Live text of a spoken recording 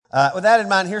With that in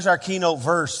mind, here's our keynote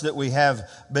verse that we have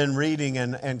been reading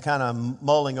and kind of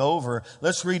mulling over.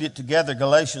 Let's read it together.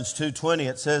 Galatians 2:20.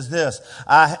 It says this,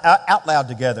 out loud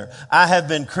together. I have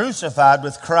been crucified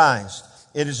with Christ.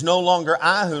 It is no longer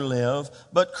I who live,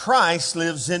 but Christ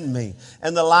lives in me.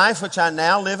 And the life which I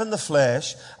now live in the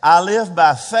flesh, I live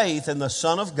by faith in the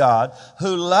Son of God,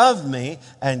 who loved me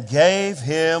and gave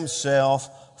himself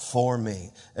for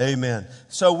me. Amen.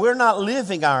 So we're not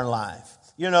living our life.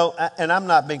 You know, and I'm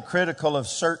not being critical of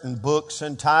certain books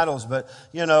and titles, but,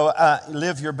 you know,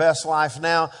 live your best life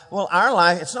now. Well, our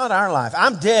life, it's not our life.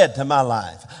 I'm dead to my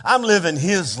life. I'm living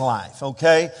his life,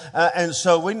 okay? And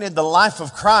so we need the life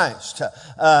of Christ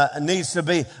needs to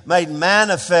be made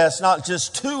manifest, not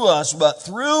just to us, but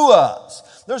through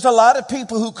us. There's a lot of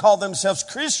people who call themselves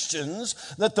Christians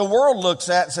that the world looks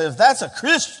at and says, if that's a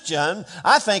Christian,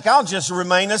 I think I'll just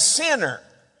remain a sinner.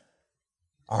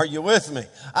 Are you with me?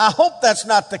 I hope that's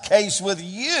not the case with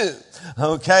you,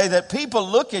 okay? That people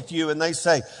look at you and they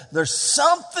say, there's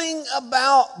something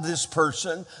about this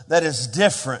person that is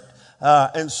different.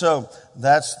 And so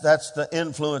that's the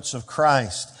influence of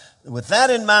Christ. With that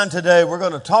in mind today, we're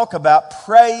going to talk about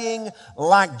praying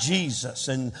like Jesus.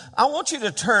 And I want you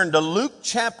to turn to Luke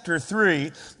chapter 3,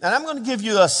 and I'm going to give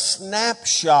you a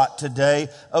snapshot today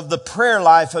of the prayer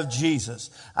life of Jesus.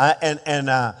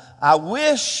 I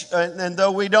wish, and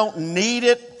though we don't need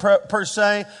it per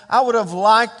se, I would have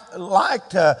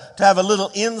liked to have a little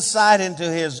insight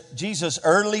into Jesus'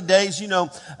 early days. You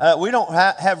know, we don't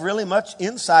have really much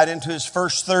insight into his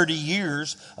first 30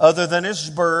 years other than his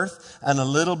birth and a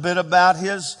little bit about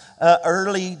his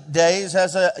early days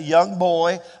as a young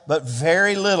boy, but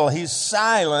very little. He's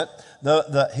silent.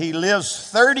 He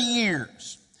lives 30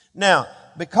 years. Now,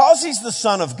 because he's the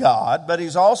Son of God, but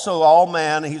he's also all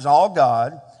man, he's all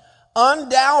God,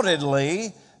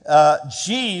 undoubtedly,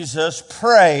 Jesus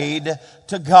prayed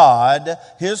to God,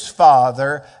 his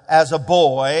Father, as a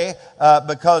boy,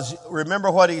 because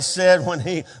remember what he said when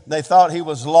they thought he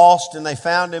was lost and they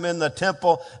found him in the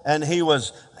temple and he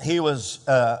was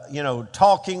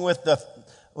talking with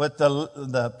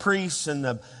the priests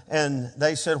and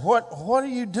they said, what are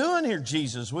you doing here,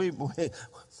 Jesus?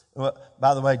 Well,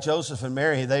 by the way, Joseph and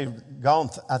Mary, they've gone,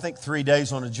 I think, 3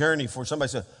 days on a journey before somebody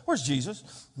said, where's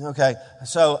Jesus? Okay,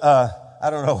 so I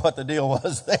don't know what the deal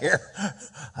was there.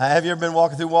 Have you ever been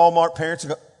walking through Walmart, parents,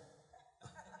 and go,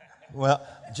 well,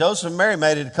 Joseph and Mary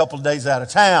made it a couple of days out of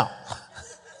town.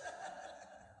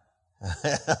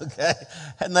 Okay,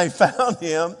 and they found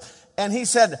him, and he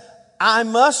said, I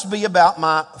must be about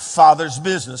my Father's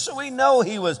business. So we know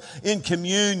he was in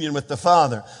communion with the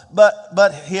Father,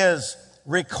 but his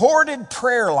recorded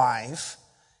prayer life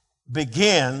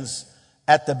begins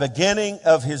at the beginning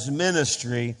of his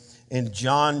ministry in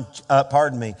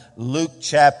Luke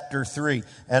chapter 3.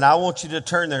 And I want you to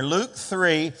turn there. Luke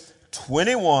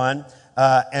 3:21.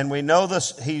 And we know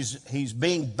this, he's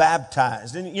being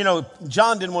baptized. And, you know,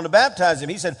 John didn't want to baptize him.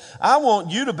 He said, I want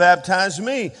you to baptize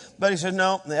me. But he said,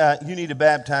 no, you need to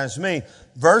baptize me.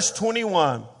 Verse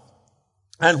 21.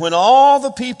 And when all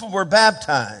the people were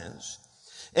baptized,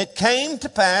 it came to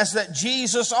pass that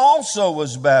Jesus also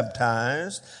was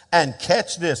baptized. And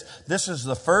catch this. This is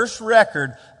the first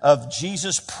record of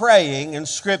Jesus praying in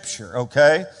Scripture,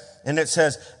 okay? And it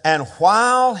says, and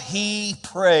while he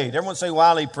prayed. Everyone say,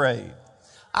 while he prayed.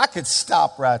 I could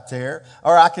stop right there,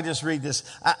 or I could just read this.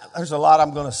 There's a lot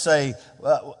I'm going to say,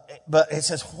 but it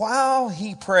says, while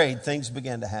he prayed, things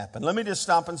began to happen. Let me just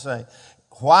stop and say,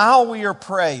 while we are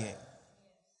praying,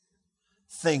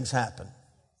 things happen.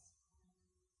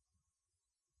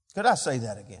 Could I say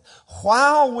that again?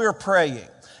 While we're praying.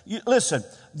 Listen,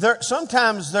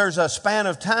 sometimes there's a span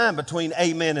of time between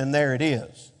amen and there it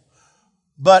is.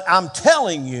 But I'm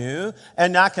telling you,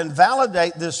 and I can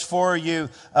validate this for you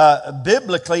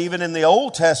biblically, even in the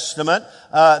Old Testament,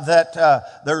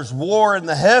 that there's war in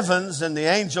the heavens, and the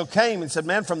angel came and said,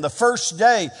 man, from the first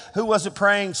day, who was it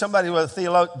praying? Somebody with a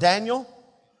theologian, Daniel?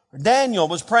 Daniel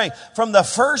was praying. From the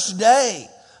first day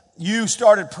you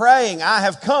started praying, I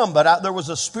have come, but there was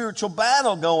a spiritual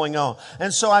battle going on.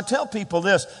 And so I tell people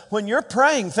this, when you're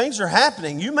praying, things are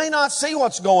happening. You may not see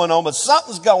what's going on, but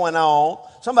something's going on.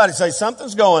 Somebody say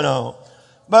something's going on.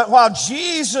 But while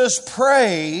Jesus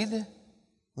prayed,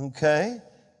 okay,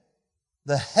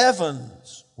 the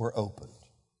heavens were opened.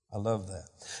 I love that.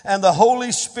 And the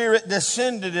Holy Spirit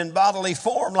descended in bodily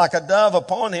form like a dove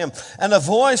upon him. And a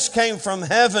voice came from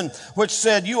heaven which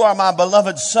said, "You are my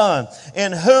beloved Son,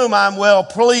 in whom I'm well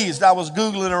pleased." I was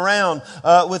Googling around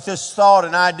with this thought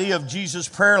and idea of Jesus'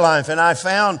 prayer life. And I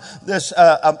found this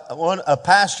a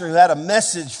pastor who had a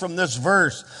message from this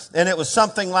verse. And it was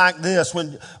something like this.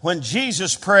 When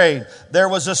Jesus prayed, there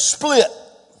was a split.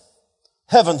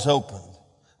 Heavens opened.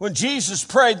 When Jesus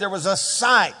prayed, there was a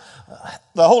sight.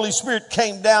 The Holy Spirit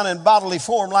came down in bodily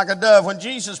form like a dove. When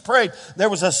Jesus prayed, there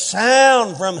was a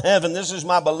sound from heaven. "This is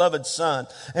my beloved Son."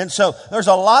 And so there's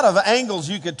a lot of angles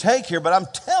you could take here, but I'm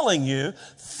telling you,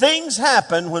 things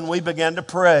happen when we begin to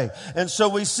pray. And so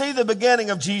we see the beginning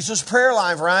of Jesus' prayer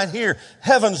life right here.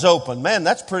 Heavens open. Man,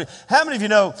 that's pretty. How many of you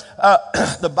know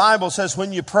the Bible says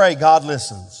when you pray, God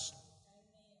listens?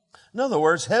 In other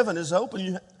words, heaven is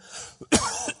open.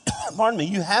 Pardon me,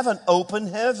 you have an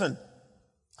open heaven.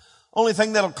 Only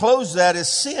thing that'll close that is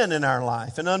sin in our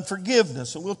life and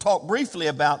unforgiveness. And we'll talk briefly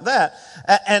about that.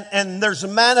 And there's a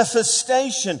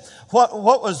manifestation.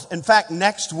 What was, in fact,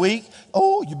 next week?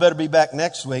 Oh, you better be back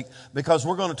next week, because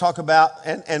we're going to talk about,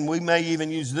 and we may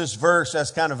even use this verse as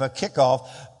kind of a kickoff,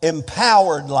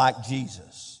 empowered like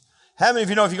Jesus. How many of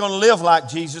you know if you're going to live like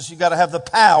Jesus, you got to have the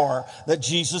power that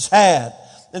Jesus had?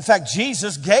 In fact,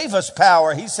 Jesus gave us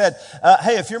power. He said,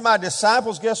 hey, if you're my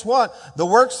disciples, guess what? The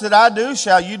works that I do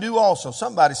shall you do also.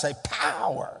 Somebody say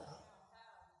power.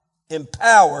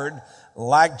 Empowered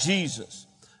like Jesus.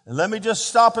 And let me just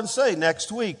stop and say next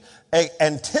week,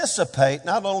 anticipate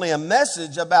not only a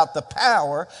message about the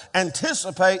power,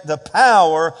 anticipate the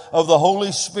power of the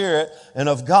Holy Spirit and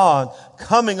of God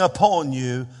coming upon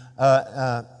you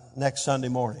next Sunday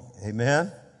morning.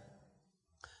 Amen?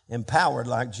 Empowered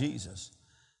like Jesus.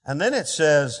 And then it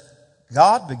says,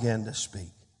 God began to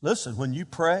speak. Listen, when you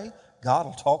pray, God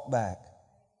will talk back.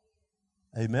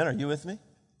 Amen. Are you with me?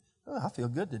 Oh, I feel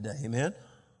good today. Amen.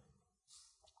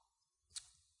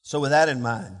 So with that in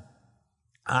mind,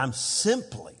 I'm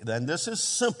simply, and this is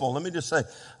simple, let me just say,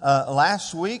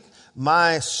 last week,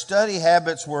 my study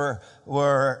habits were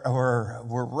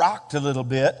rocked a little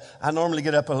bit. I normally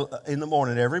get up in the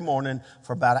morning, every morning,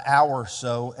 for about an hour or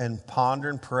so and ponder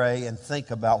and pray and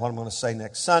think about what I'm going to say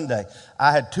next Sunday.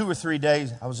 I had 2 or 3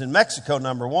 days. I was in Mexico,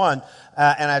 number one,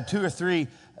 and I had 2 or 3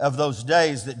 of those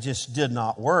days that just did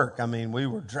not work. I mean, we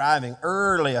were driving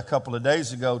early a couple of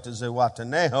days ago to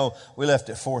Zihuatanejo. We left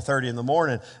at 4:30 in the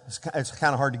morning. It's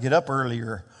kind of hard to get up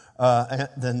earlier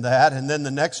than that. And then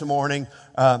the next morning,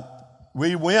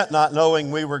 we went not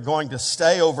knowing we were going to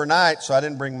stay overnight. So I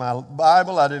didn't bring my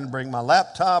Bible. I didn't bring my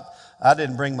laptop. I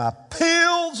didn't bring my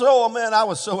pills. Oh man, I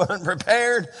was so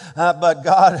unprepared, but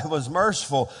God was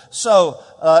merciful. So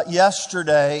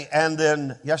yesterday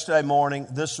morning,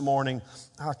 this morning,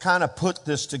 I kind of put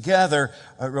this together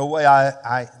a way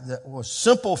that was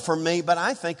simple for me, but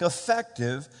I think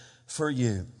effective for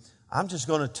you. I'm just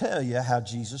going to tell you how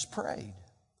Jesus prayed.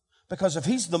 Because if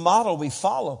he's the model we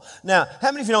follow. Now,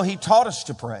 how many of you know he taught us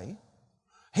to pray?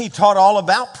 He taught all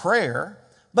about prayer,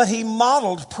 but he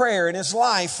modeled prayer in his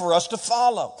life for us to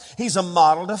follow. He's a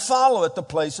model to follow at the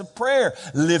place of prayer,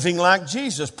 living like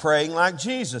Jesus, praying like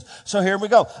Jesus. So here we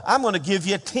go. I'm going to give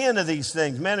you 10 of these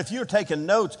things. Man, if you're taking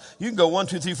notes, you can go 1,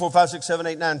 2, 3, 4, 5, 6, 7,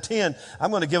 8, 9, 10.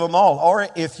 I'm going to give them all. Or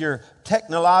if you're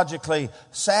technologically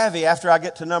savvy, after I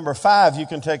get to number 5, you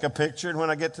can take a picture. And when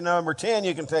I get to number 10,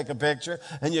 you can take a picture.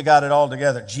 And you got it all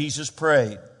together. Jesus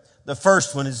prayed. The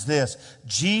first one is this.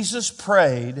 Jesus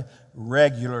prayed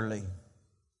regularly.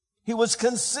 He was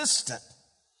consistent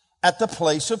at the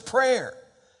place of prayer.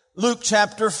 Luke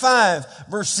chapter 5,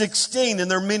 verse 16, and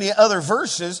there are many other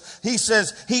verses. He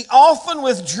says, he often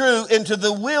withdrew into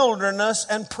the wilderness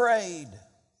and prayed.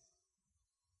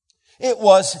 It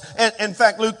was, and in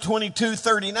fact, Luke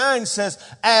 22:39 says,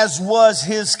 as was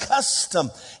his custom.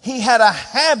 He had a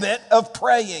habit of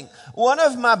praying. One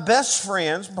of my best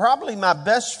friends, probably my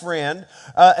best friend,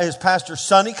 is Pastor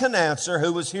Sonny Canancer,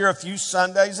 who was here a few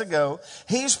Sundays ago.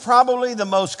 He's probably the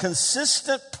most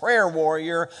consistent prayer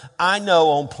warrior I know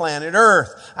on planet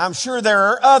Earth. I'm sure there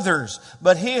are others,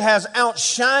 but he has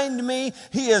outshined me.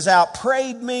 He has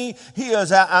outprayed me. He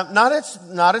is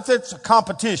not if it's a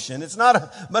competition. It's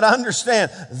not, but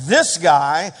understand, this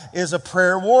guy is a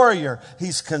prayer warrior.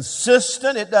 He's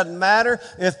consistent. It doesn't matter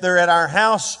if they're at our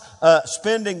house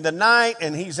spending the night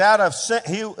and he's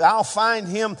I'll find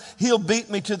him. He'll beat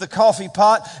me to the coffee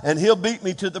pot and he'll beat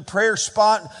me to the prayer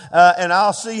spot. And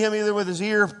I'll see him either with his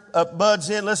ear buds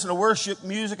in, listen to worship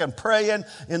music and praying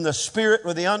in the spirit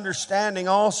with the understanding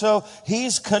also.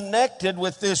 He's connected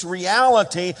with this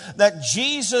reality that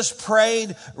Jesus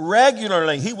prayed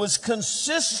regularly. He was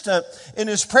consistent in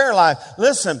his prayer life.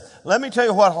 Listen, let me tell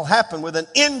you what will happen with an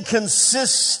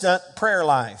inconsistent prayer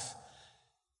life.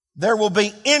 There will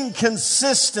be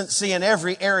inconsistency in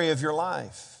every area of your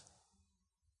life.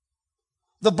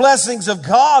 The blessings of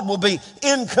God will be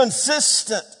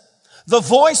inconsistent. The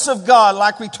voice of God,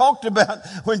 like we talked about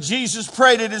when Jesus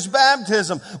prayed at his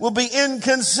baptism, will be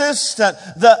inconsistent.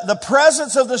 The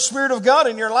presence of the Spirit of God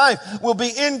in your life will be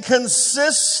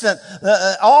inconsistent.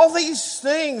 All these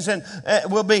things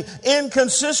will be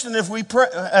inconsistent if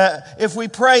we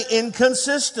pray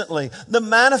inconsistently. The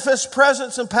manifest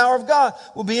presence and power of God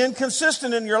will be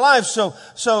inconsistent in your life. So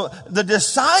the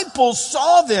disciples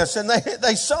saw this, and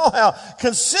they saw how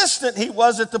consistent he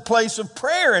was at the place of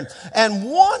prayer. And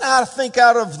one out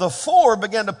of the four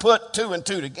began to put two and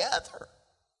two together.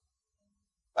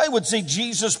 They would see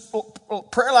Jesus'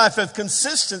 prayer life of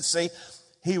consistency.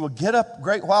 He would get up a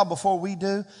great while before we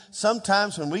do.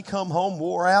 Sometimes when we come home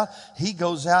wore out, he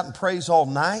goes out and prays all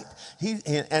night.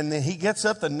 And then he gets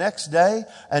up the next day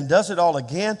and does it all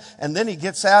again. And then he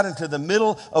gets out into the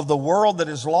middle of the world that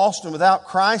is lost and without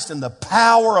Christ. And the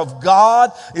power of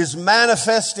God is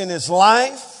manifest in his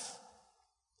life.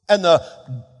 And the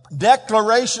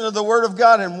declaration of the Word of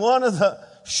God. And one of the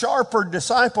sharper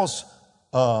disciples,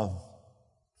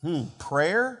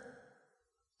 prayer,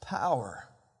 power.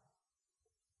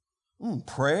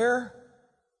 Prayer,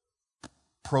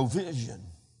 provision.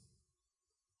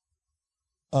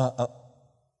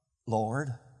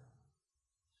 Lord,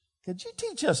 could you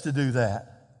teach us to do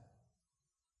that?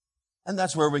 And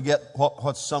that's where we get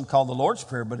what some call the Lord's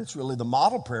Prayer, but it's really the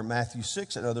model prayer, Matthew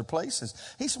 6 and other places.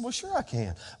 He said, well, sure I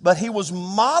can. But he was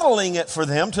modeling it for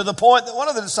them to the point that one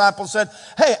of the disciples said,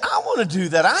 hey, I want to do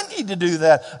that. I need to do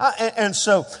that. And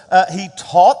so he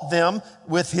taught them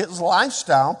with his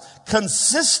lifestyle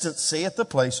consistency at the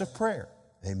place of prayer.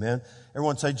 Amen.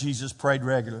 Everyone say Jesus prayed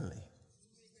regularly.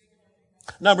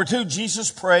 Number 2,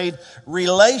 Jesus prayed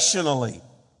relationally.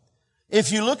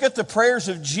 If you look at the prayers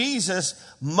of Jesus,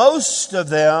 most of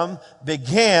them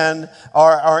begin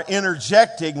or are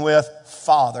interjecting with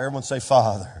Father. Everyone say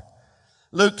Father.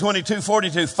 Luke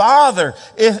 22:42, Father,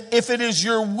 if it is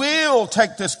your will,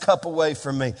 take this cup away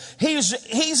from me.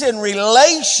 He's in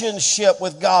relationship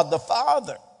with God the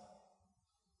Father.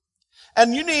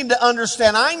 And you need to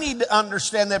understand, I need to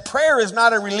understand that prayer is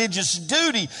not a religious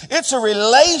duty. It's a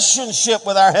relationship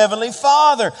with our Heavenly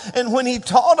Father. And when He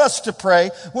taught us to pray,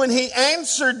 when He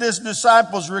answered this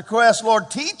disciple's request, Lord,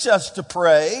 teach us to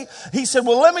pray, He said,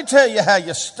 well, let me tell you how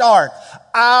you start.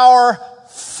 Our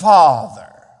Father.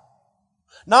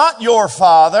 Not your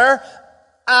Father,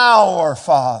 our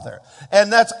Father.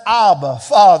 And that's Abba,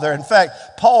 Father. In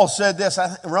fact, Paul said this,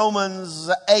 Romans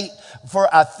 8,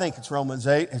 I think it's Romans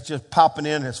 8. It's just popping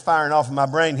in. It's firing off in my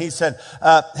brain. He said,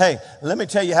 hey, let me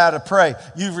tell you how to pray.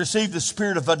 You've received the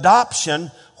spirit of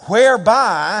adoption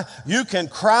whereby you can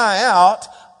cry out,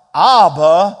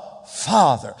 Abba,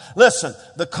 Father. Listen,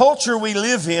 the culture we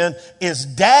live in is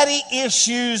daddy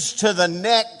issues to the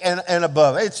neck and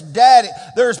above. It's daddy.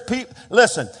 There's people,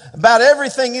 listen, about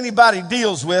everything anybody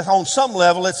deals with on some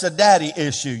level, it's a daddy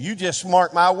issue. You just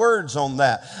mark my words on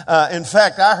that. In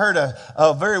fact, I heard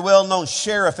a very well-known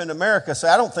sheriff in America say,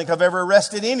 I don't think I've ever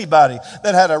arrested anybody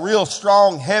that had a real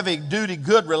strong, heavy-duty,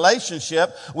 good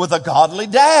relationship with a godly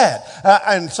dad.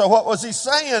 And so what was he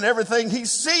saying? Everything he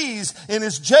sees in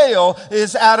his jail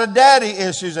is out of daddy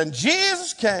issues. And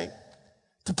Jesus came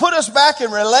to put us back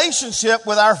in relationship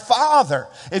with our Father.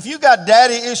 If you got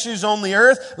daddy issues on the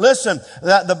earth, listen,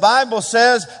 the Bible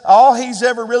says all He's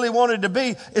ever really wanted to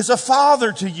be is a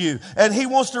father to you. And He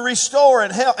wants to restore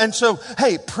and help. And so,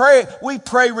 hey, we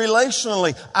pray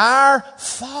relationally. Our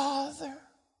Father.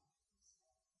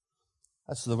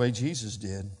 That's the way Jesus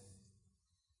did.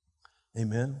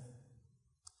 Amen.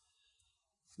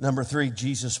 Number 3,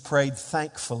 Jesus prayed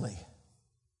thankfully.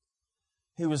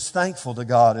 He was thankful to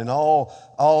God in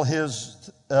all his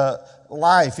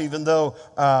life, even though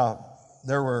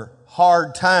there were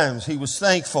hard times. He was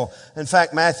thankful. In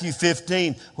fact, Matthew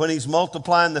 15, when He's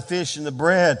multiplying the fish and the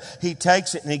bread, He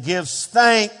takes it and He gives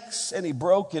thanks, and He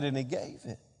broke it and He gave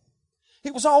it. He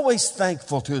was always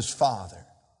thankful to His Father.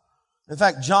 In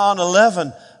fact, John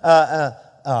 11,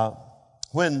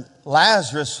 when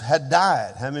Lazarus had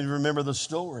died. How many remember the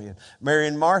story? And Mary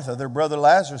and Martha, their brother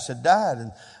Lazarus had died.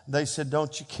 And they said,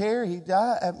 don't you care? He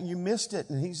died. You missed it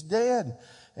and he's dead.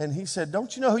 And he said,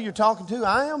 don't you know who you're talking to?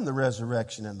 I am the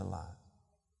resurrection and the life.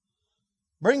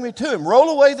 Bring me to him. Roll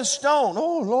away the stone.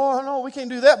 Oh, Lord, no, we can't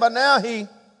do that. But now he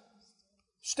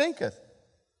stinketh.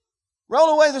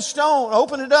 Roll away the stone.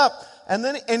 Open it up.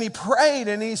 And he prayed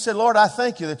and he said, Lord, I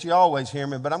thank you that you always hear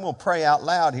me, but I'm going to pray out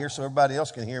loud here so everybody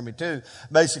else can hear me too.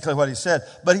 Basically what he said.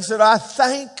 But he said, I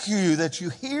thank you that you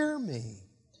hear me.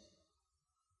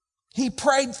 He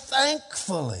prayed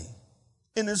thankfully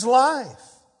in his life.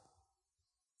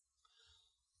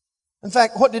 In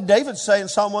fact, what did David say in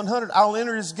Psalm 100? I'll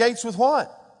enter his gates with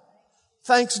what?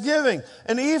 Thanksgiving.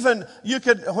 And even you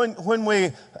could, when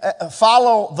we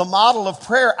follow the model of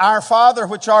prayer, our Father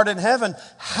which art in heaven,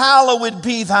 hallowed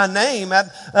be thy name.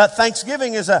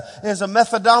 Thanksgiving is a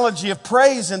methodology of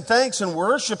praise and thanks and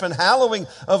worship and hallowing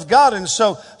of God. And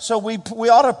so we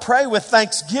ought to pray with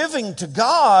thanksgiving to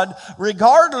God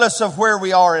regardless of where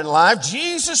we are in life.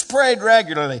 Jesus prayed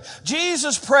regularly.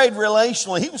 Jesus prayed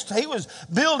relationally. He was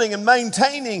building and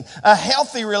maintaining a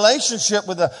healthy relationship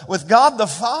with God the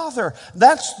Father.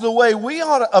 That's the way we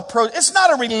ought to approach. It's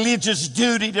not a religious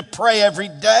duty to pray every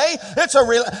day.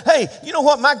 Hey, you know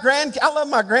what? I love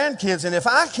my grandkids, and if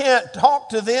I can't talk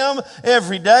to them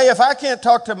every day, if I can't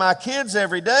talk to my kids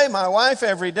every day, my wife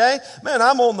every day, man,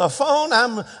 I'm on the phone.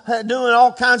 I'm doing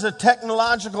all kinds of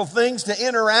technological things to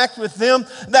interact with them.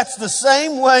 That's the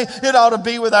same way it ought to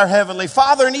be with our Heavenly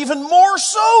Father, and even more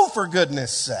so, for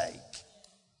goodness sake.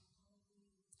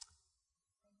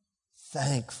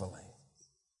 Thankfully.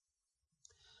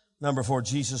 Number 4,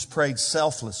 Jesus prayed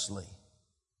selflessly.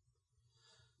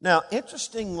 Now,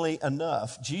 interestingly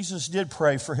enough, Jesus did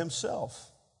pray for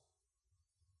himself.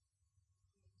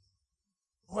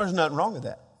 Well, there's nothing wrong with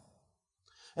that.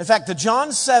 In fact, the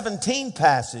John 17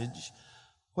 passage,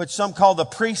 which some call the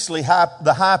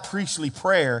high priestly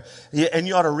prayer, and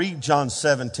you ought to read John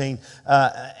 17,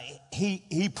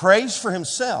 he prays for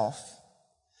himself,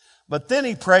 but then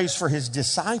he prays for his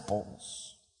disciples.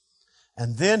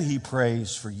 And then he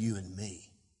prays for you and me.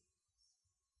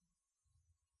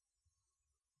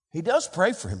 He does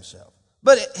pray for himself.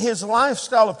 But his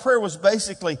lifestyle of prayer was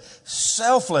basically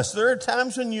selfless. There are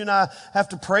times when you and I have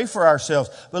to pray for ourselves.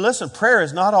 But listen, prayer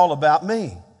is not all about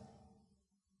me.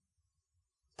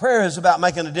 Prayer is about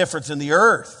making a difference in the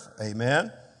earth.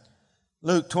 Amen.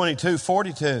 Luke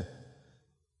 22:42.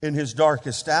 In his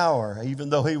darkest hour, even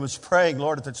though he was praying,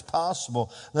 Lord, if it's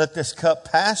possible, let this cup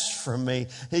pass from me.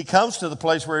 He comes to the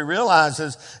place where he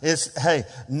realizes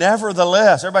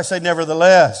nevertheless, everybody say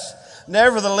nevertheless.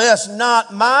 Nevertheless,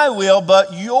 not my will,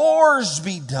 but yours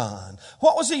be done.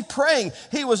 What was he praying?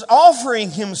 He was offering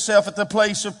himself at the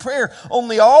place of prayer on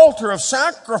the altar of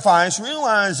sacrifice,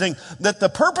 realizing that the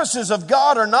purposes of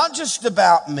God are not just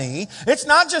about me. It's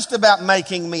not just about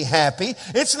making me happy.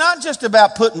 It's not just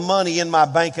about putting money in my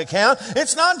bank account.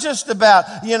 It's not just about,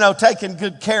 taking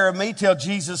good care of me till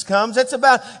Jesus comes. It's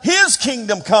about his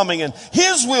kingdom coming and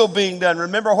his will being done.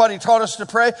 Remember what he taught us to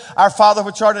pray? Our Father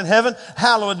which art in heaven,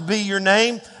 hallowed be your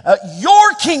name.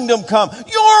 Your kingdom come.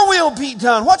 Your will be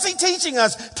done. What's he teaching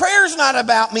us? Prayer's not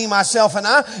about me, myself, and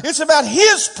I. It's about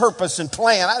his purpose and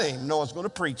plan. I didn't even know I was going to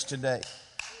preach today.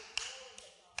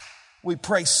 We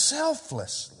pray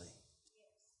selflessly.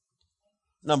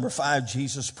 Number 5,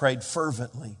 Jesus prayed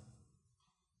fervently.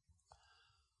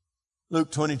 Luke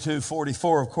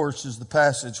 22:44, of course, is the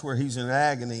passage where he's in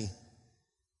agony.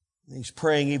 He's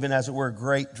praying even as it were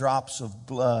great drops of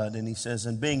blood. And he says,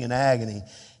 and being in agony,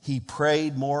 he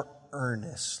prayed more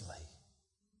earnestly.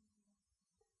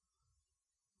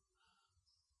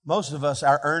 Most of us,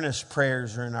 our earnest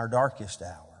prayers are in our darkest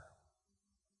hour.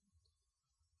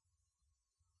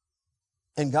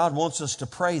 And God wants us to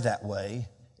pray that way,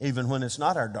 even when it's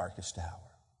not our darkest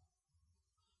hour.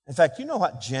 In fact, you know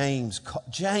what? James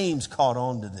caught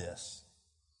on to this.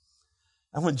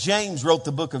 And when James wrote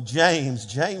the book of James,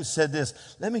 James said this,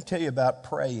 let me tell you about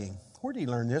praying. Where did he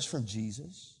learn this? From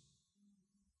Jesus.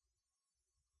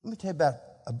 Let me tell you about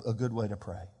a good way to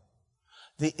pray.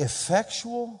 The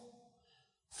effectual,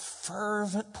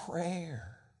 fervent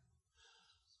prayer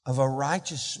of a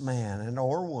righteous man and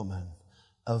or woman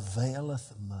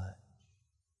availeth much.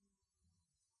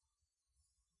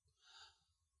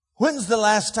 When's the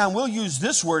last time, we'll use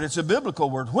this word, it's a biblical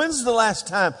word. When's the last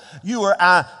time you or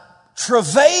I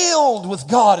travailed with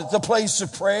God at the place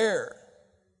of prayer?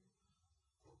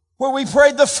 where we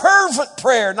prayed the fervent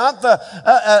prayer, not the,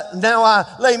 now I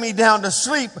lay me down to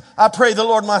sleep, I pray the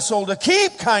Lord my soul to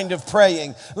keep kind of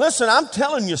praying. Listen, I'm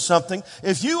telling you something.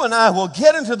 If you and I will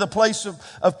get into the place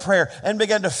of prayer and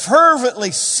begin to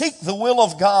fervently seek the will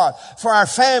of God for our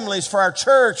families, for our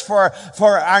church, for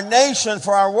our nation,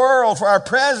 for our world, for our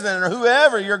president or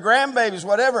whoever, your grandbabies,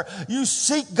 whatever, you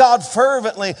seek God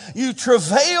fervently, you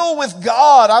travail with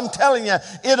God, I'm telling you,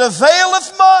 it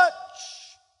availeth much.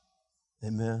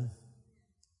 Amen.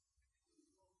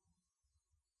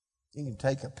 You can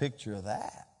take a picture of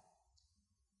that.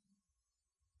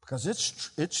 Because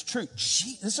it's true.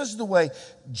 This is the way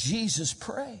Jesus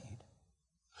prayed.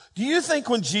 Do you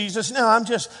think when Jesus,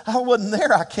 I wasn't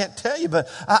there, I can't tell you, but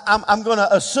I'm going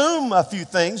to assume a few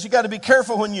things. You got to be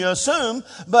careful when you assume,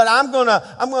 but I'm going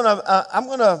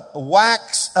to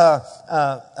wax,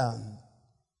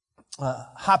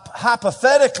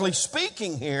 hypothetically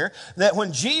speaking here, that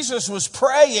when Jesus was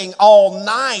praying all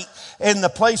night in the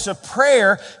place of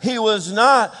prayer, he was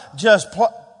not just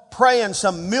praying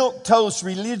some milquetoast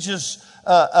religious,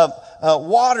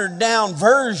 watered down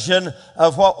version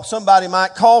of what somebody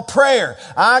might call prayer.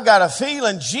 I got a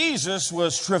feeling Jesus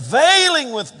was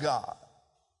travailing with God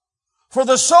for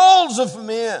the souls of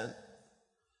men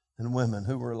and women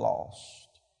who were lost,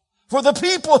 for the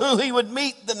people who he would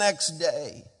meet the next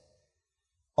day.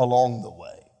 Along the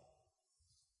way,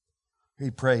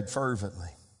 he prayed fervently.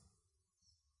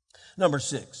 Number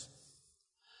 6,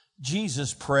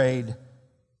 Jesus prayed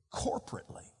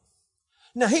corporately.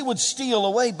 Now, he would steal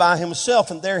away by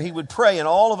himself and there he would pray, and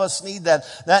all of us need that.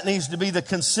 That needs to be the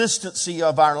consistency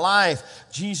of our life.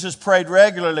 Jesus prayed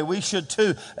regularly. We should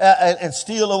too, and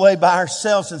steal away by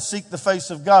ourselves and seek the face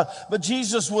of God. But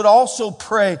Jesus would also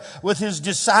pray with his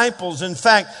disciples. In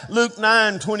fact, Luke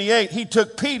 9:28, he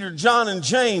took Peter, John, and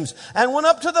James and went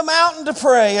up to the mountain to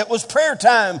pray. It was prayer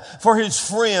time for his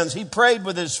friends. He prayed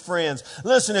with his friends.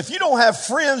 Listen, if you don't have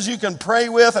friends you can pray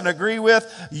with and agree with,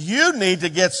 you need to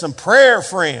get some prayer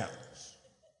friends.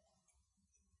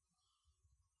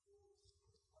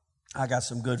 I got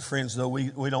some good friends, though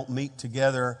we don't meet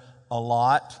together a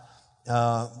lot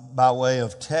by way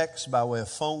of text, by way of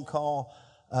phone call.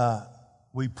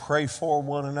 We pray for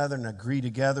one another and agree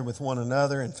together with one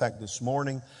another. In fact, this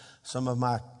morning, some of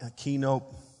my keynote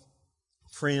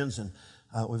friends, and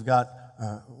we've got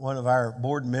one of our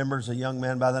board members, a young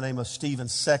man by the name of Stephen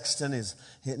Sexton,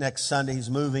 next Sunday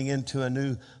he's moving into a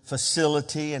new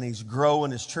facility and he's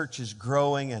growing. His church is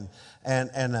growing, we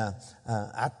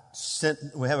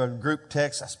have a group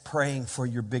text. I was praying for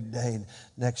your big day, and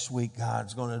next week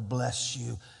God's going to bless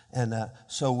you. And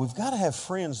so we've got to have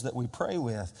friends that we pray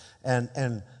with.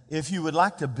 And if you would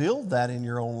like to build that in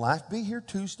your own life, be here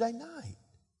Tuesday night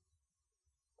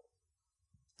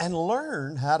and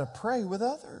learn how to pray with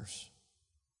others.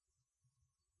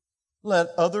 Let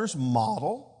others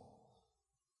model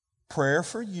prayer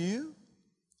for you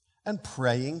and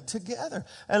praying together.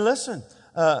 And listen,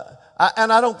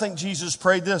 I don't think Jesus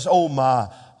prayed this, "Oh my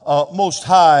most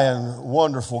high and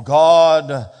wonderful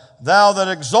God, thou that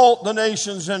exalt the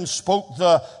nations and spoke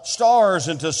the stars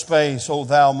into space, O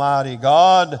thou mighty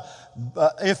God,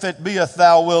 if it beeth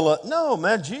thou wilt." No,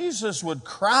 man, Jesus would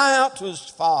cry out to his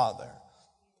Father,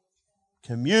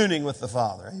 communing with the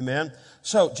Father. Amen.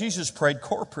 So Jesus prayed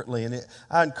corporately, and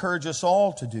I encourage us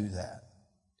all to do that.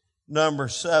 Number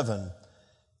 7,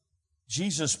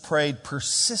 Jesus prayed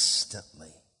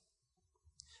persistently.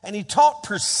 And he taught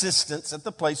persistence at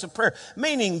the place of prayer,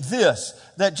 meaning this,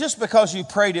 that just because you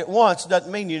prayed it once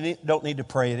doesn't mean you don't need to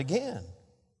pray it again.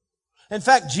 In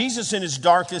fact, Jesus in his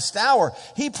darkest hour,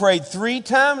 he prayed 3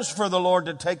 times for the Lord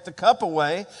to take the cup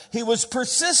away. He was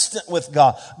persistent with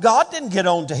God. God didn't get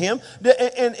on to him.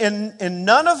 In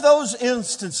none of those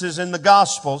instances in the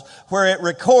Gospels where it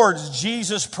records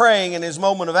Jesus praying in his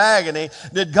moment of agony,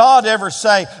 did God ever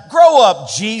say, "Grow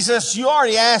up, Jesus, you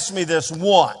already asked me this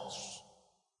once."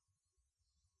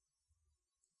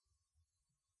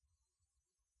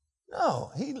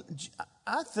 No,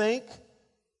 I think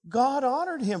God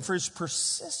honored him for his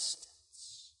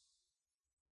persistence.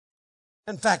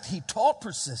 In fact, he taught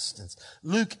persistence.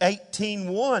 Luke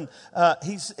 18:1,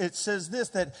 it says this,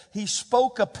 that he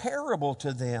spoke a parable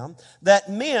to them that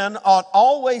men ought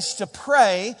always to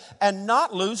pray and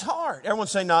not lose heart. Everyone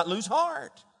say not lose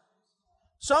heart.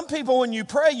 Some people, when you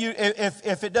pray,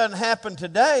 if it doesn't happen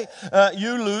today,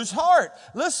 you lose heart.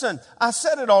 Listen, I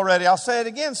said it already. I'll say it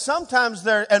again. Sometimes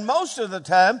and most of the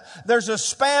time, there's a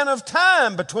span of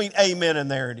time between amen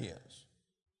and there it is.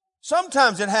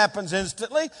 Sometimes it happens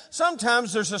instantly.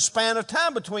 Sometimes there's a span of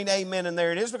time between amen and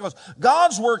there it is, because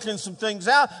God's working some things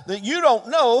out that you don't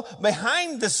know.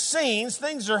 Behind the scenes,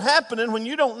 things are happening when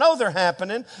you don't know they're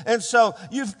happening. And so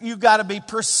you've got to be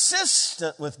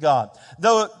persistent with God.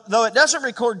 Though it doesn't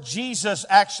record Jesus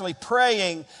actually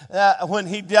praying when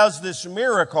he does this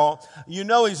miracle, you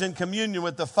know he's in communion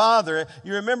with the Father.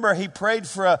 You remember he prayed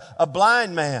for a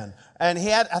blind man. And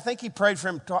I think he prayed for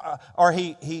him, or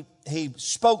he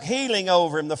spoke healing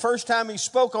over him. The first time he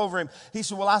spoke over him, he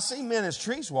said, well, I see men as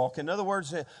trees walk. In other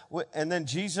words, and then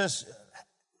Jesus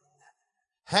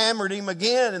hammered him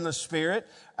again in the Spirit,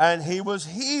 and he was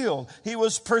healed. He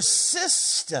was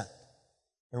persistent.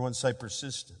 Everyone say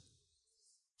persistent.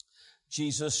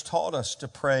 Jesus taught us to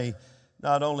pray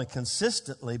not only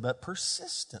consistently, but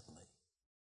persistently.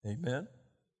 Amen.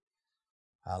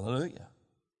 Hallelujah.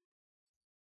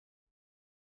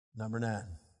 Number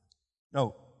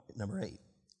 8.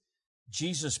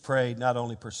 Jesus prayed not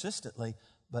only persistently,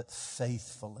 but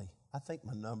faithfully. I think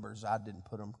my numbers, I didn't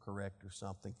put them correct or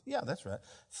something. Yeah, that's right.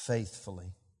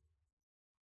 Faithfully.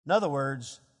 In other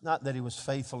words, not that he was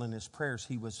faithful in his prayers,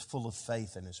 he was full of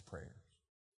faith in his prayers.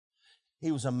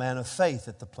 He was a man of faith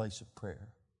at the place of prayer.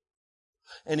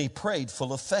 And he prayed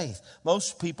full of faith.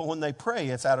 Most people, when they pray,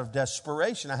 it's out of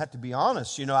desperation. I have to be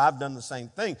honest. You know, I've done the same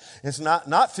thing. It's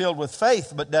not filled with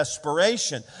faith, but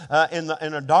desperation. In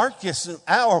a darkest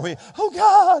hour, oh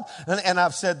God! And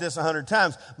I've said this 100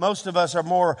 times. Most of us are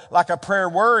more like a prayer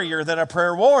worrier than a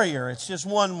prayer warrior. It's just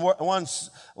one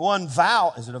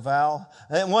vowel. Is it a vowel?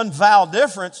 One vowel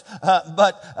difference,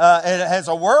 but it has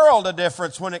a world of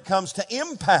difference when it comes to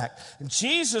impact. And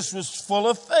Jesus was full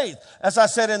of faith. As I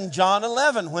said in John 11,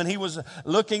 when he was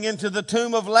looking into the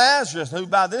tomb of Lazarus, who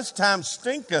by this time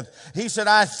stinketh, he said,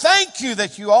 I thank you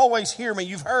that you always hear me.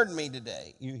 You've heard me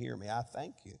today. You hear me. I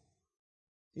thank you.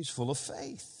 He's full of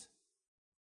faith.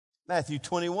 Matthew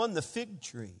 21, the fig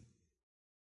tree.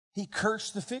 He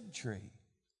cursed the fig tree.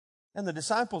 And the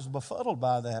disciples were befuddled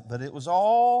by that, but it was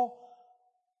all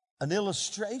an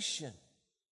illustration.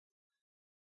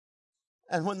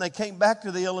 And when they came back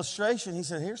to the illustration, he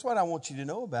said, here's what I want you to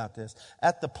know about this.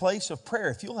 At the place of prayer,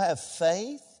 if you'll have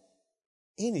faith,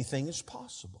 anything is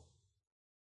possible.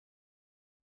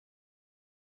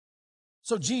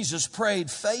 So Jesus prayed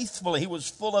faithfully. He was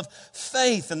full of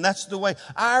faith, and that's the way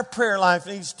our prayer life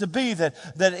needs to be.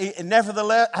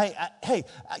 Nevertheless, hey,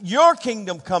 your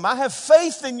kingdom come. I have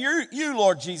faith in you,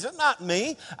 Lord Jesus, not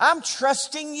me. I'm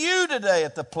trusting you today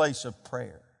at the place of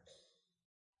prayer.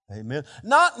 Amen.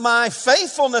 Not my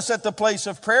faithfulness at the place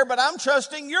of prayer, but I'm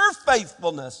trusting your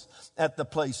faithfulness at the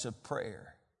place of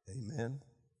prayer. Amen.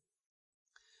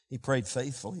 He prayed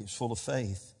faithfully. He was full of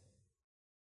faith.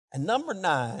 And number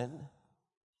 9,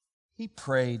 he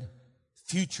prayed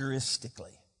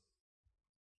futuristically.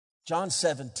 John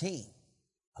 17.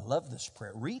 I love this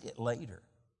prayer. Read it later.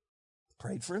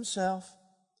 Prayed for himself.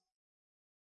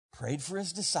 Prayed for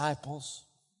his disciples,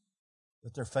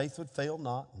 that their faith would fail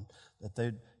not, and that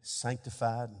they'd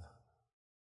sanctified,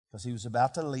 because he was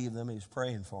about to leave them. He was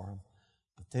praying for them.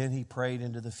 But then he prayed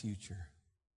into the future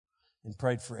and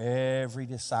prayed for every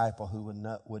disciple who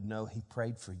would know he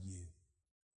prayed for you.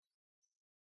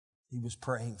 He was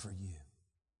praying for you.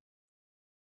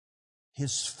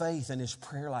 His faith and his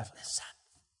prayer life, listen,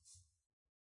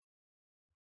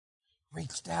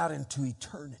 reached out into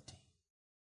eternity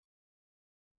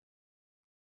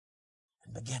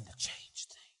and began to change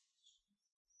things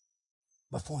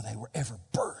before they were ever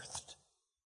birthed.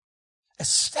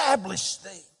 Establish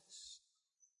things.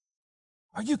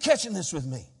 Are you catching this with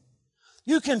me?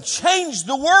 You can change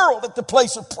the world at the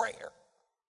place of prayer.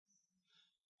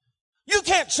 You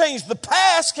can't change the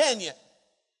past, can you?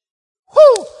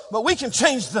 Whew, but we can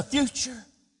change the future.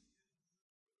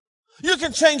 You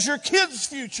can change your kids'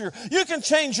 future. You can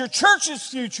change your church's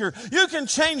future. You can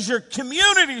change your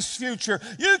community's future.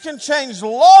 You can change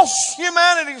lost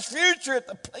humanity's future at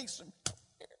the place of prayer.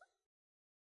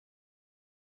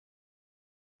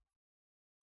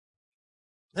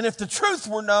 And if the truth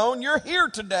were known, you're here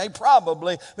today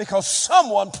probably because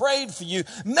someone prayed for you,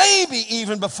 maybe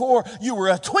even before you were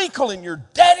a twinkle in your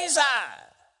daddy's eye.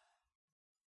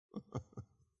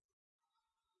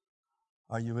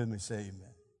 Are you with me? Say amen.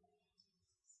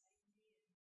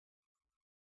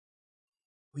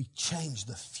 We change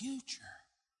the future.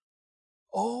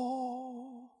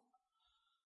 Oh,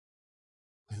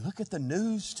 we look at the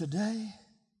news today.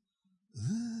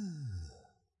 Ooh.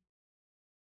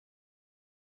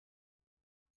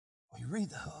 We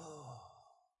read the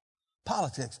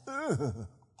politics. Ooh.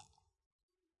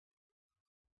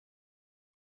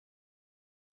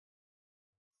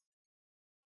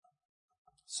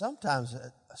 Sometimes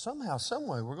somehow, some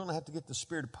way, we're going to have to get the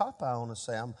spirit of Popeye on us.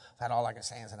 Say, I've had all I can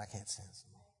stand and I can't stand some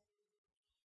more.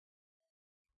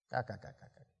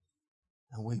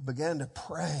 And we began to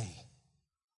pray.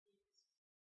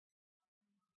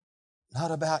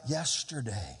 Not about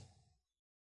yesterday.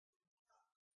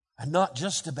 And not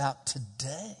just about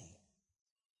today.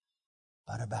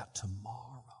 But about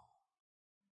tomorrow.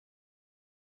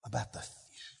 About the future.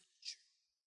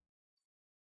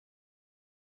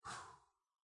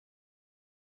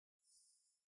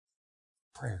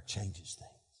 Prayer changes things.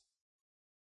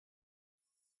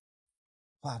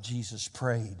 While Jesus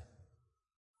prayed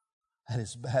at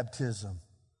his baptism,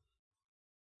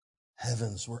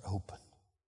 heavens were opened.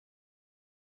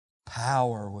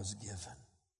 Power was given.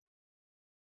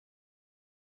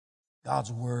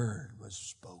 God's word was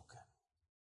spoken.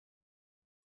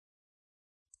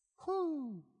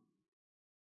 Whew.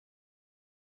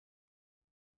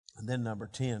 And then number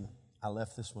 10, I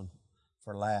left this one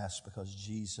for last because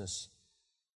Jesus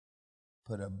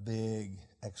put a big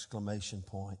exclamation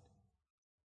point.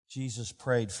 Jesus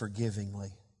prayed forgivingly.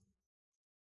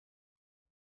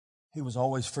 He was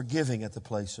always forgiving at the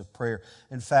place of prayer.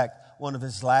 In fact, one of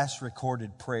his last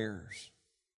recorded prayers,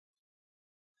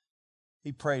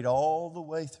 he prayed all the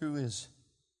way through his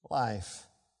life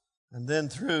and then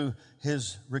through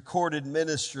his recorded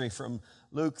ministry from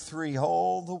Luke 3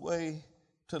 all the way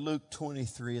to Luke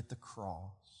 23 at the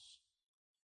cross.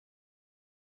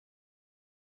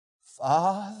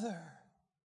 Father,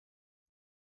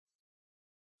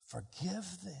 forgive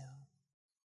them.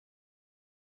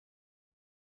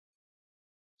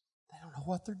 They don't know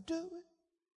what they're doing.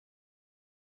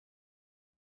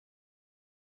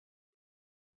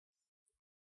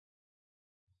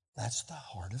 That's the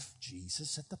heart of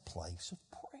Jesus at the place of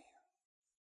prayer.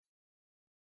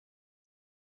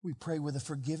 We pray with a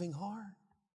forgiving heart.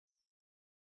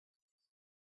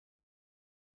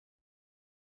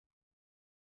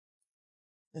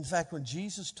 In fact, when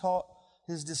Jesus taught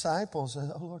his disciples,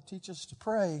 oh Lord, teach us to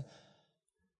pray,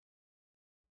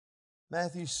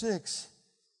 Matthew 6,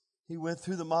 he went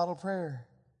through the model prayer.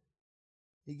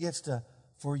 He gets to,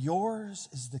 for yours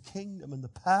is the kingdom and the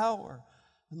power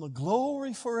and the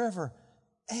glory forever.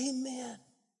 Amen.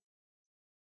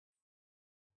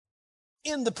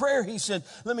 In the prayer, he said,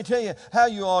 let me tell you how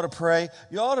you ought to pray.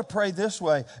 You ought to pray this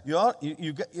way.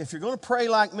 If you're going to pray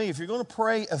like me, if you're going to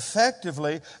pray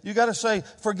effectively, you got to say,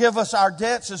 forgive us our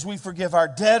debts as we forgive our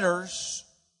debtors.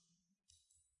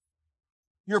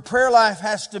 Your prayer life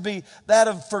has to be that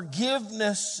of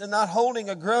forgiveness and not holding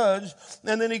a grudge.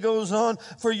 And then he goes on,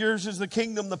 for yours is the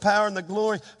kingdom, the power, and the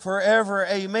glory forever.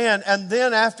 Amen. And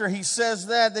then after he says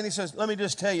that, then he says, let me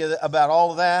just tell you about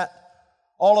all of that.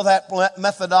 All of that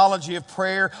methodology of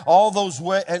prayer, all those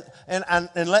ways,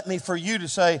 and let me for you to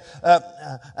say,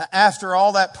 after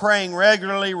all that praying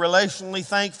regularly, relationally,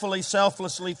 thankfully,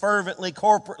 selflessly, fervently,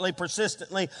 corporately,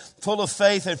 persistently, full of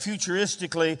faith and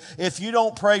futuristically, if you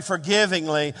don't pray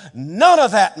forgivingly, none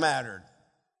of that mattered.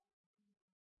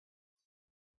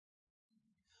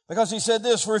 Because he said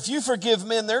this, for if you forgive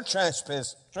men their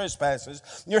trespasses,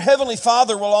 your heavenly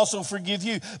Father will also forgive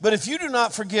you. But if you do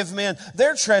not forgive men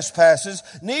their trespasses,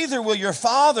 neither will your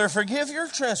Father forgive your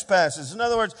trespasses. In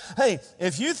other words, hey,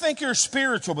 if you think you're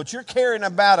spiritual, but you're carrying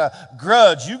about a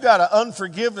grudge, you got an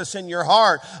unforgiveness in your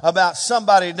heart about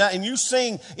somebody, and you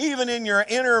sing even in your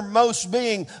innermost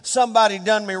being, somebody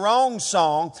done me wrong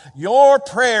song, your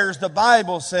prayers, the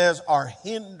Bible says, are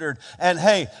hindered. And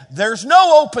hey, there's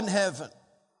no open heaven.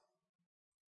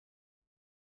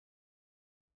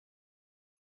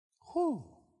 Whew.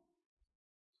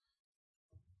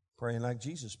 Praying like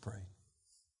Jesus prayed.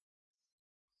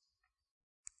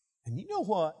 And you know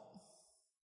what?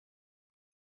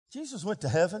 Jesus went to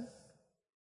heaven.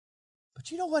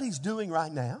 But you know what he's doing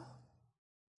right now?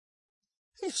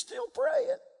 He's still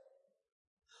praying.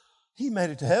 He made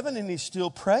it to heaven and he's still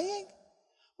praying.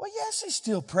 Well, yes, he's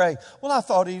still praying. Well, I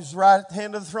thought he was right at the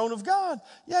hand of the throne of God.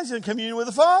 Yeah, he's in communion with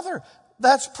the Father.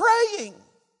 That's praying.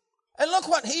 And look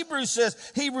what Hebrews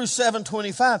says, Hebrews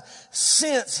 7:25.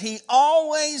 Since he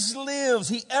always lives,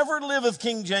 he ever liveth,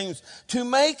 King James, to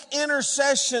make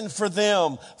intercession for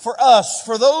them, for us,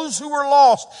 for those who are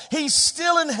lost. He's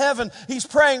still in heaven. He's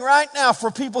praying right now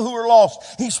for people who are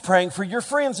lost. He's praying for your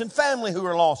friends and family who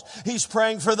are lost. He's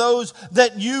praying for those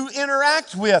that you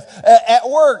interact with at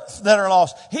work that are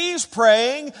lost. He's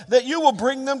praying that you will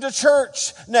bring them to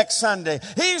church next Sunday.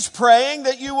 He's praying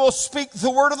that you will speak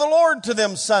the word of the Lord to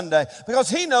them Sunday. Because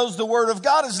he knows the word of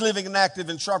God is living and active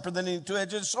and sharper than any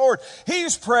two-edged sword.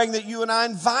 He's praying that you and I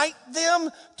invite them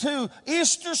to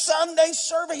Easter Sunday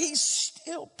service. He's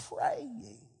still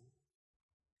praying.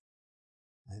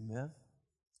 Amen.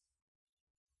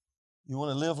 You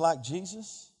want to live like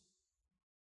Jesus?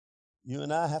 You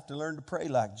and I have to learn to pray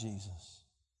like Jesus.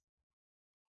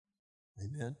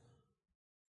 Amen.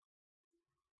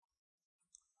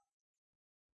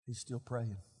 He's still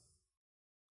praying.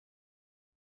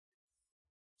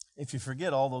 If you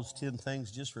forget all those 10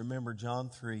 things, just remember John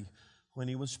 3, when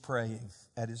he was praying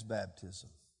at his baptism.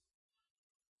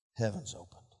 Heaven's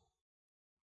opened.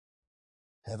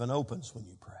 Heaven opens when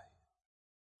you pray.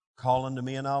 Call unto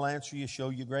me and I'll answer you,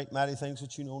 show you great mighty things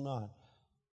that you know not.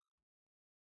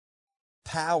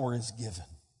 Power is given.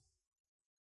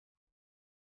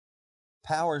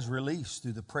 Power is released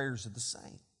through the prayers of the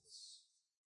saints.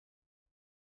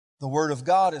 The Word of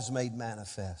God is made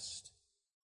manifest.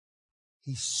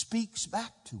 He speaks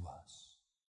back to us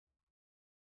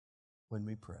when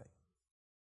we pray.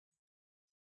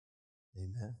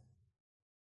 Amen.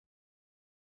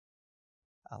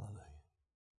 Hallelujah.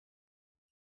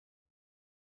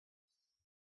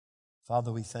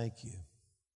 Father, we thank you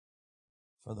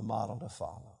for the model to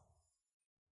follow.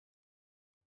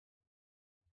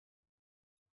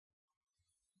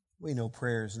 We know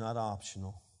prayer is not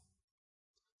optional.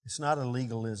 It's not a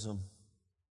legalism,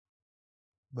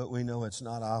 but we know it's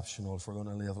not optional if we're going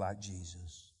to live like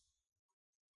Jesus.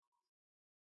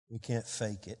 We can't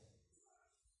fake it.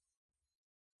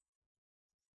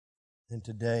 And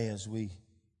today, as we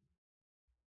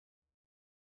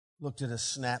looked at a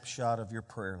snapshot of your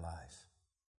prayer life,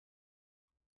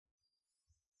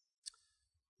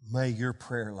 may your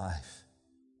prayer life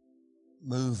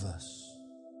move us,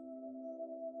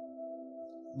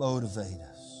 motivate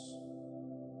us,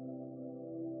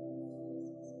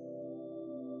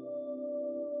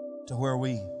 to where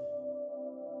we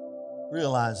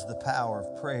realize the power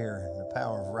of prayer and the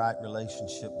power of right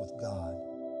relationship with God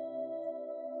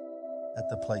at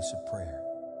the place of prayer.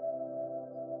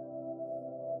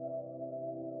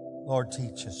 Lord,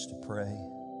 teach us to pray.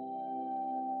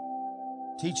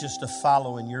 Teach us to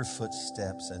follow in your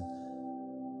footsteps and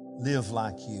live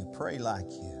like you, pray like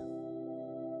you,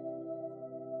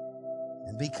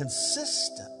 and be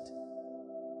consistent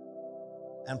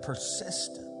and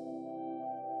persistent,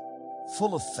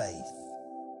 full of faith,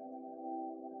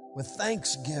 with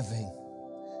thanksgiving,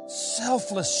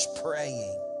 selfless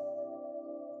praying,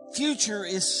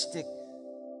 futuristic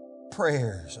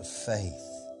prayers of faith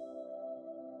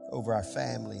over our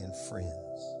family and friends.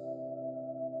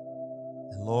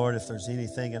 And Lord, if there's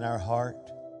anything in our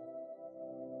heart,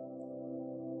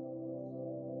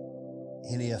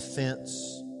 any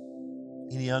offense,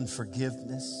 any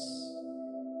unforgiveness,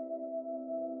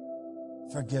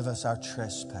 forgive us our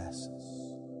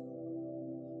trespasses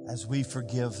as we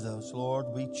forgive those. Lord,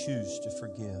 we choose to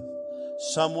forgive.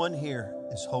 Someone here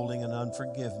is holding an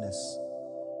unforgiveness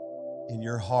in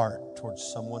your heart towards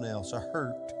someone else, a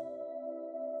hurt.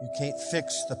 You can't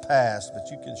fix the past, but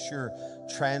you can sure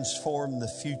transform the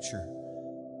future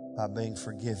by being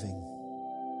forgiving.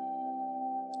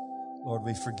 Lord,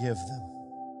 we forgive them.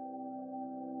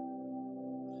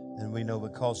 And we know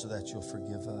because of that you'll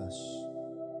forgive us.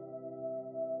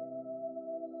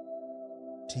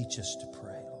 Teach us to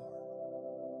pray,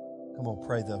 Lord. Come on,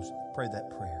 pray that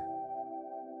prayer.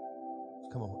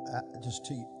 Come on, just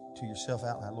to yourself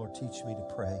out loud. Lord, teach me to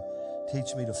pray.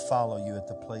 Teach me to follow you at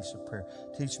the place of prayer.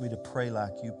 Teach me to pray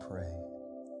like you pray.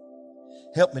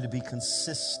 Help me to be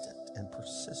consistent and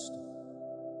persistent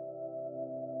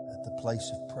at the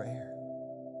place of prayer.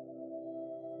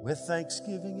 With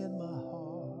thanksgiving in my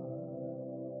heart,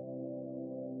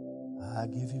 I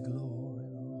give you glory,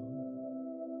 Lord.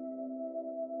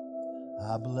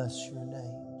 I bless your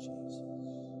name, Jesus.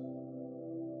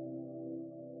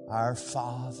 Our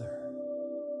Father.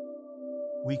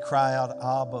 We cry out,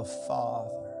 Abba,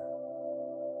 Father.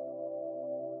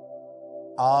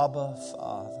 Abba,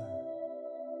 Father.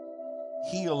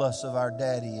 Heal us of our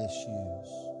daddy issues.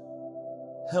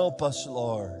 Help us,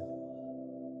 Lord,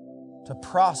 to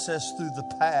process through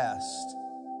the past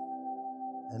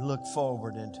and look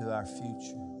forward into our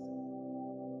future.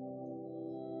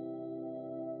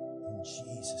 In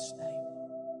Jesus' name.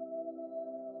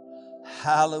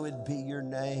 Hallowed be your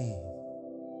name.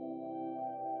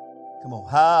 Come on,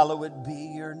 hallowed be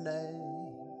your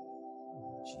name,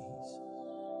 Jesus.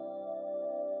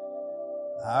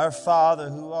 Our Father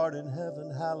who art in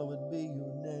heaven, hallowed be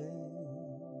your name.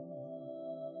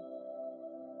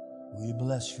 We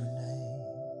bless your name.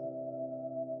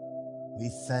 We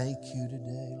thank you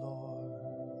today, Lord.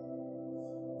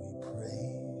 We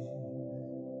praise you.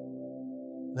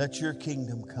 Let your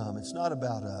kingdom come. It's not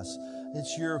about us.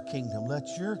 It's your kingdom.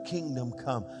 Let your kingdom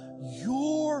come.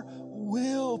 Your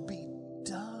will be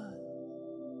done.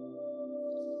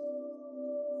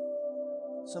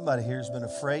 Somebody here has been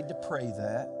afraid to pray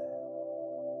that.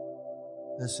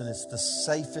 Listen, it's the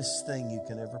safest thing you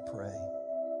can ever pray.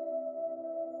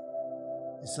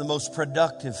 It's the most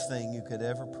productive thing you could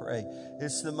ever pray.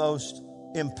 It's the most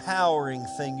empowering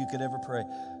thing you could ever pray.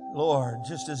 Lord,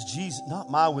 just as Jesus,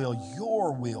 not my will,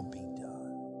 your will be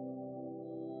done.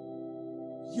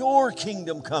 Your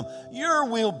kingdom come. Your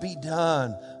will be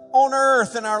done on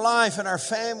earth, in our life, in our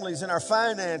families, in our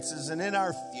finances, and in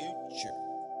our future.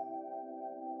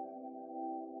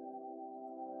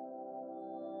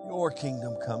 Your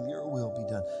kingdom come, your will be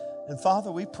done. And Father,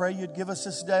 we pray you'd give us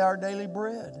this day our daily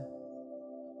bread.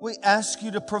 We ask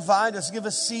you to provide us, give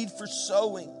us seed for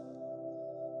sowing.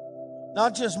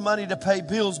 Not just money to pay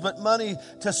bills, but money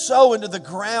to sow into the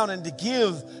ground and to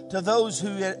give to those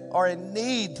who are in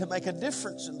need, to make a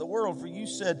difference in the world. For you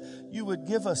said you would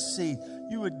give us seed.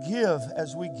 You would give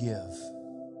as we give.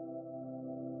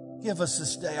 Give us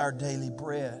this day our daily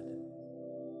bread.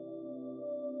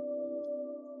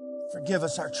 Forgive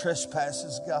us our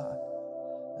trespasses, God,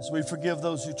 as we forgive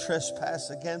those who trespass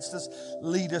against us.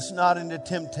 Lead us not into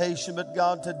temptation, but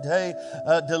God, today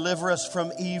deliver us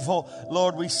from evil.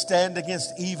 Lord, we stand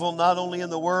against evil not only in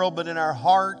the world, but in our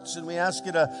hearts. And we ask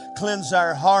you to cleanse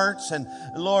our hearts. And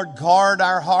Lord, guard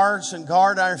our hearts and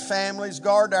guard our families,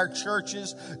 guard our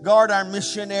churches, guard our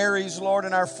missionaries, Lord,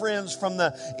 and our friends from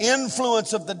the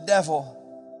influence of the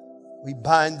devil. We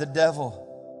bind the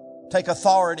devil. Take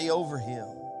authority over him.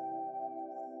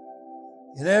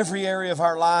 In every area of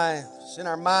our lives, in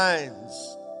our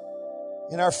minds,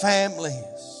 in our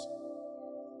families.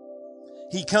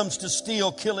 He comes to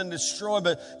steal, kill, and destroy,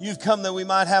 but you've come that we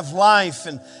might have life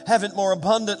and have it more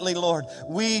abundantly, Lord.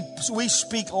 We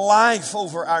speak life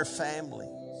over our families.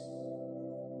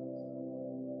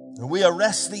 And we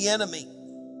arrest the enemy.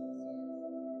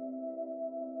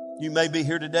 You may be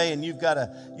here today and you've got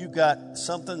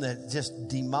something that just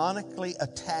demonically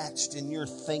attached in your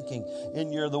thinking, in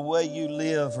the way you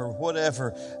live or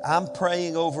whatever. I'm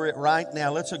praying over it right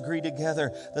now. Let's agree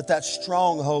together that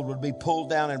stronghold would be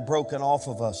pulled down and broken off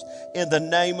of us. In the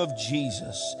name of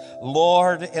Jesus,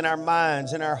 Lord, in our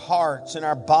minds, in our hearts, in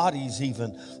our bodies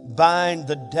even, bind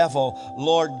the devil,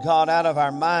 Lord God, out of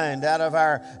our mind, out of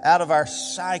our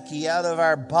psyche, out of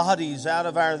our bodies, out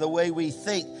of the way we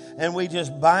think. And we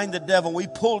just bind the devil. We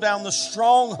pull down the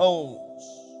strongholds.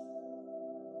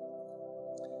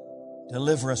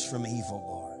 Deliver us from evil,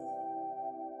 Lord.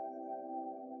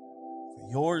 For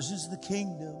yours is the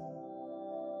kingdom.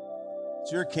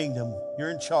 It's your kingdom. You're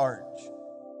in charge.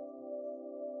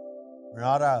 We're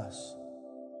not us.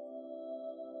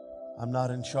 I'm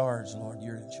not in charge, Lord.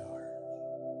 You're in charge.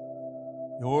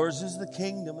 Yours is the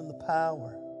kingdom and the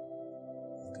power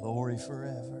and glory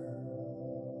forever.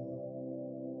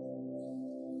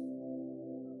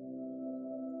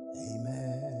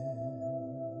 Amen.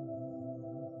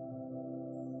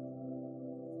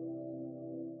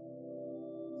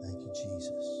 Thank you,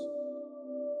 Jesus.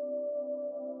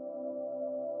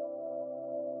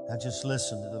 Now just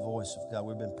listen to the voice of God.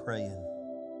 We've been praying.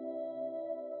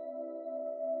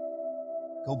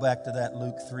 Go back to that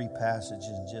Luke 3 passage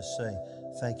and just say,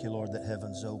 thank you, Lord, that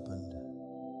heaven's opened.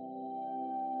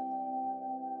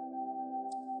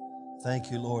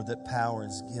 Thank you, Lord, that power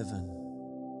is given.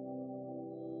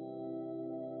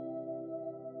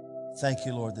 Thank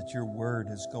you, Lord, that your word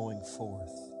is going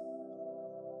forth.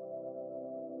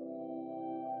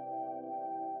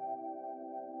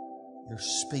 You're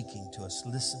speaking to us.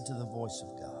 Listen to the voice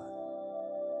of God.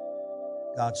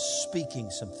 God's speaking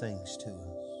some things to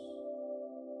us.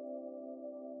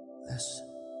 Listen.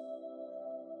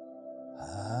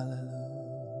 Hallelujah.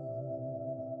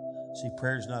 See,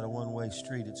 prayer's not a one-way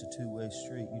street. It's a two-way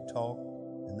street. You talk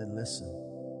and then listen.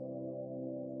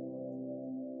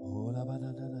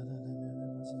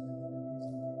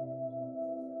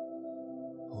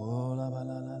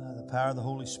 The power of the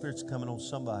Holy Spirit's coming on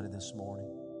somebody this morning.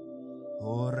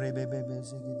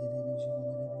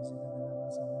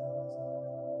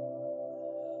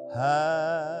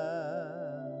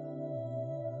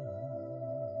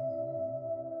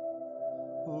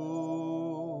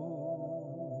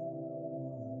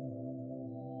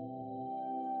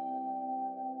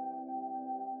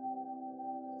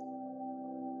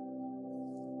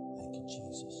 Thank you,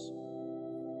 Jesus.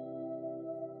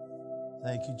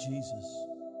 Thank you, Jesus.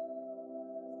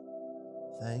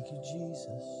 Thank you,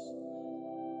 Jesus.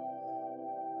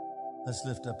 Let's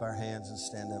lift up our hands and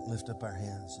stand up. Lift up our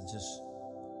hands and just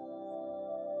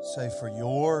say, for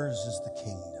yours is the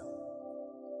kingdom.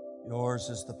 Yours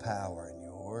is the power and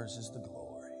yours is the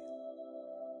glory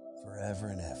forever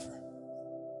and ever.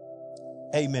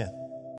 Amen.